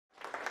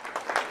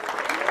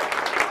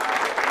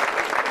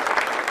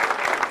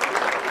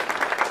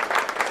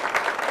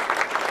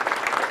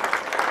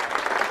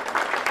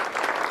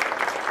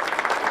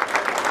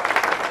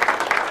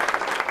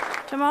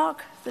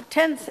mark the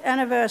 10th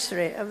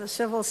anniversary of the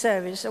Civil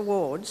Service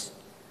Awards,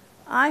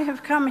 I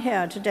have come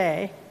here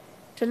today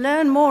to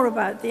learn more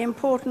about the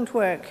important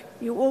work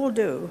you all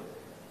do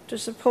to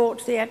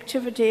support the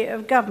activity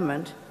of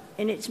government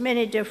in its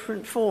many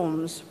different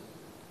forms.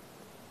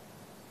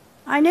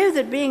 I know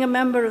that being a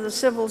member of the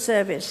civil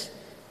service,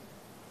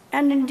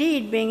 and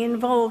indeed being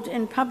involved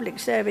in public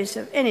service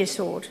of any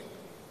sort,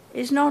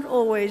 is not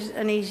always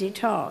an easy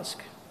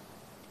task.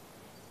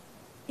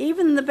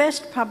 Even the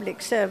best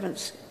public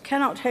servants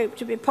cannot hope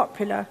to be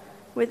popular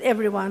with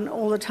everyone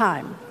all the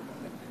time.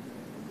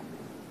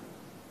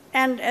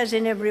 And as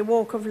in every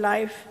walk of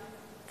life,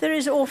 there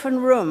is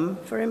often room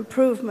for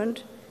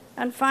improvement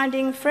and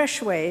finding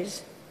fresh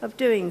ways of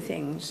doing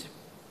things.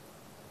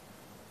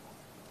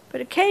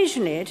 But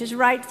occasionally it is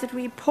right that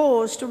we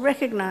pause to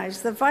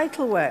recognize the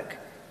vital work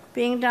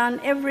being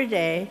done every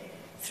day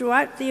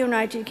throughout the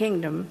United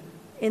Kingdom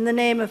in the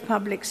name of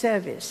public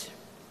service.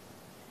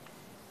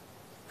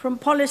 From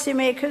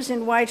policymakers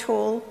in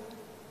Whitehall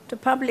to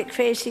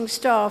public-facing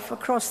staff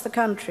across the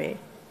country,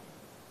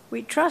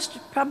 we trust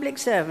public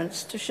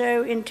servants to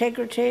show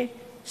integrity,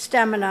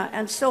 stamina,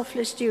 and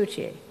selfless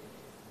duty,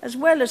 as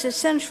well as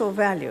essential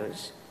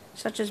values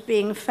such as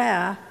being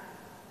fair,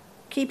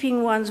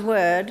 keeping one's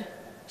word,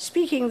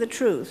 speaking the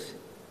truth,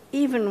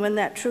 even when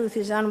that truth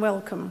is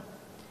unwelcome,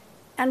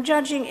 and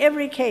judging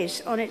every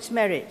case on its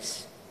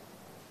merits,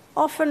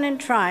 often in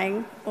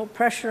trying or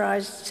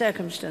pressurized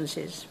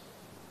circumstances.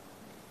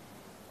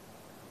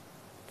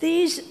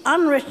 These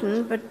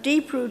unwritten but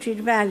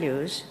deep-rooted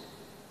values,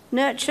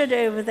 nurtured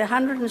over the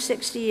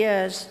 160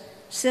 years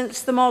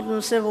since the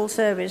modern civil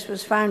service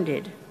was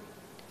founded,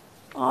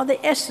 are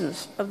the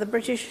essence of the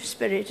British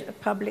spirit of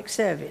public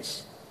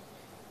service,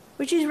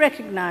 which is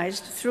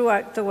recognized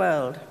throughout the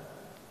world.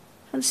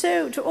 And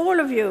so, to all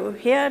of you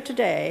here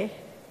today,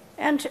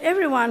 and to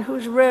everyone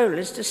whose role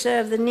is to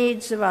serve the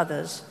needs of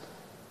others,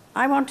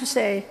 I want to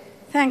say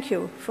thank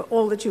you for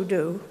all that you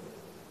do.